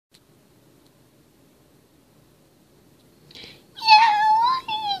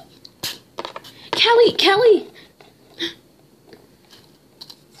Kelly!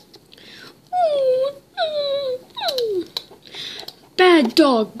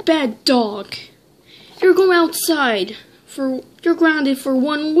 Bad dog. You're going outside. You're grounded for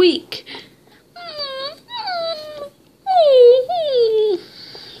 1 week.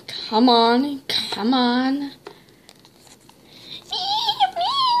 Come on.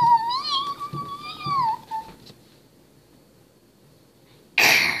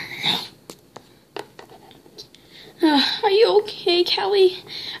 Are you okay, Kelly?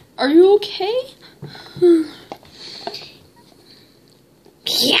 Are you okay?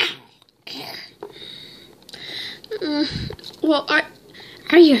 Yeah. Well,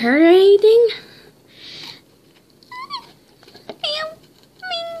 are you hurt or anything?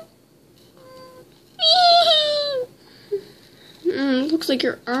 Looks like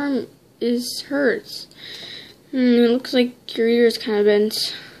your arm is hurt. Looks like your ear is kind of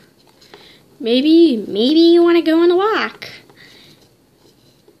bent. Maybe you want to go on a walk.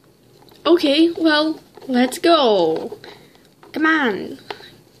 Okay, well, let's go. Come on.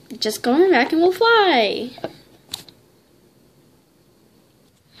 Just go on the back and we'll fly.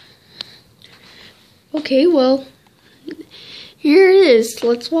 Okay, well, here it is.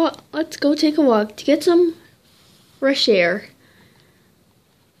 Let's go take a walk to get some fresh air.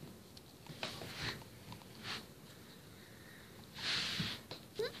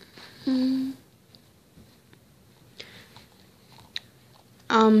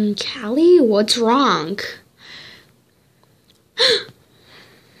 Callie, what's wrong?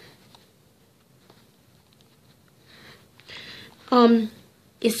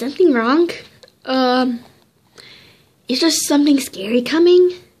 Is something wrong? Is there something scary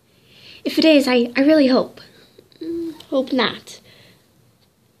coming? If it is, I really hope. Hope not.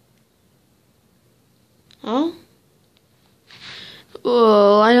 Oh?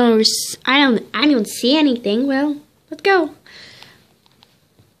 Oh, I don't see anything. Well, let's go.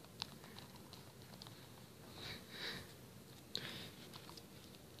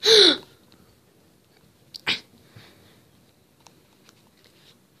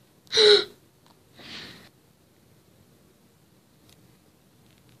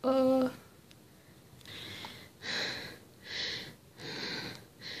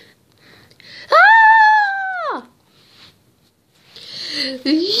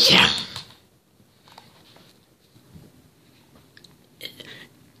 Yeah.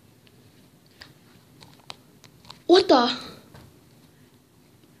 What the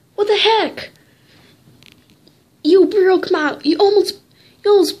heck? You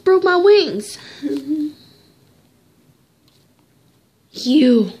almost broke my wings.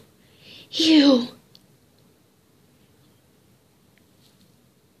 You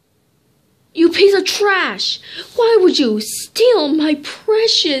piece of trash! Why would you steal my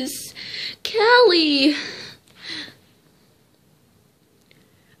precious Callie?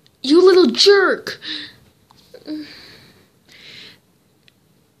 You little jerk!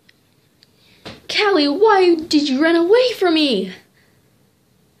 Callie, why did you run away from me?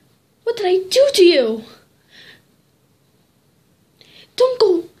 What did I do to you? Don't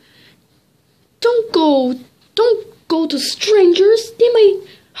go to strangers. They might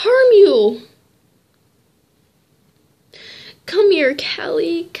harm you. Come here,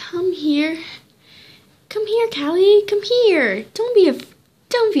 Callie. Come here. Come here, Callie. Come here. Don't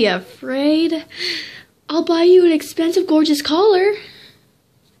be afraid. I'll buy you an expensive, gorgeous collar.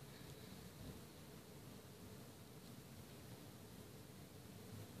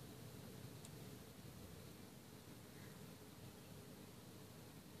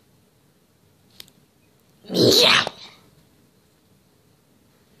 Meow.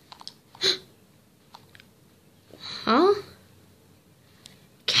 Huh?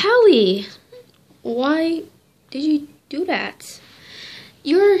 Callie, why did you do that?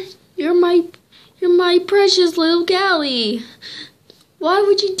 You're my precious little Callie. Why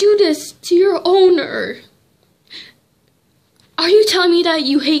would you do this to your owner? Are you telling me that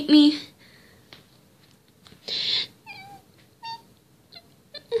you hate me?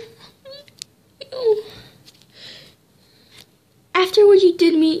 After what you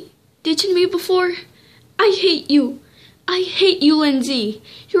did to me before, I hate you. I hate you, Lindsay.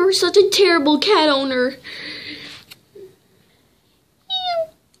 You're such a terrible cat owner.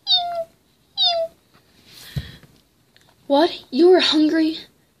 What? You were hungry?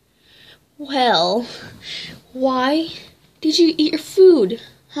 Well, why did you eat your food,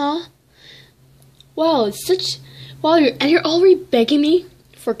 huh? Wow, you're already begging me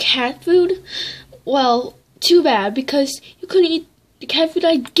for cat food? Well, too bad, because you couldn't eat the cat food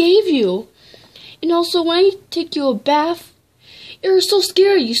I gave you. And also, when I take you a bath, you were so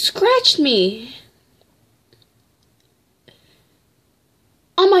scared you scratched me.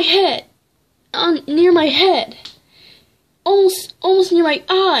 on my head. Near my head. Almost near my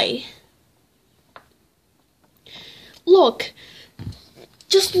eye. Look.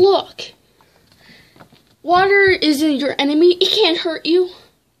 Just look. Water isn't your enemy. It can't hurt you.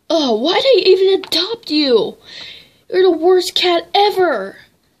 Oh, why did I even adopt you? You're the worst cat ever.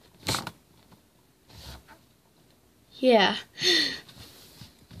 Yeah.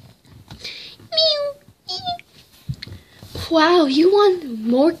 Wow, you want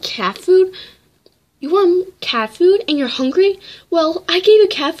more cat food? You want cat food and you're hungry? Well, I gave you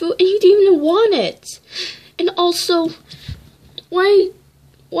cat food and you didn't even want it. And also, when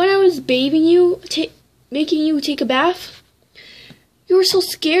I was bathing you, making you take a bath, you were so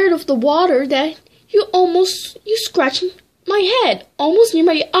scared of the water that you scratched my head, almost near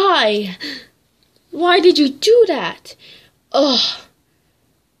my eye. Why did you do that? Ugh.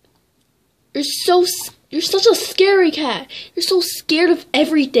 You're such a scary cat. You're so scared of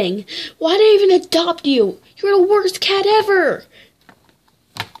everything. Why did I even adopt you? You're the worst cat ever.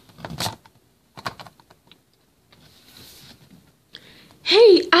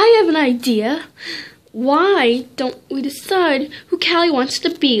 Hey, I have an idea. Why don't we decide who Callie wants to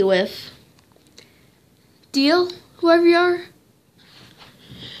be with? Deal, whoever you are?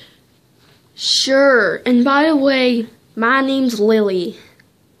 Sure, and by the way, my name's Lily.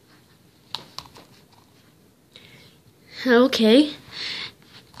 Okay.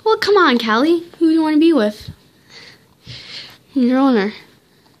 Well, come on, Callie. Who do you want to be with? Your owner.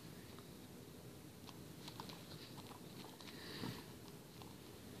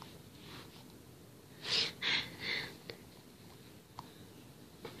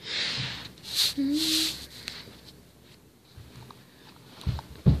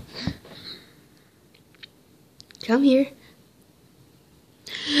 Come here.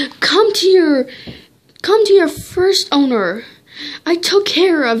 Come to your first owner. I took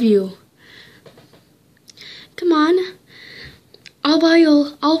care of you. Come on. I'll buy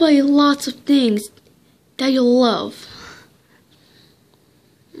you lots of things that you'll love.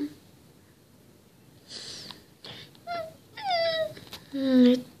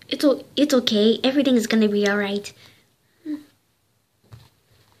 It's okay. Everything's gonna be alright.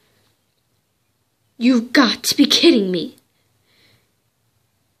 You've got to be kidding me.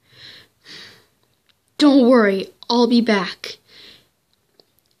 Don't worry, I'll be back.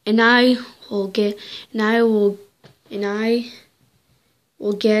 And I will get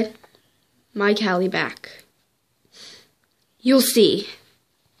my Callie back. You'll see.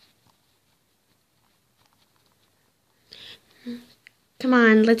 Come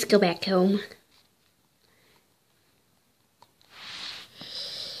on, let's go back home.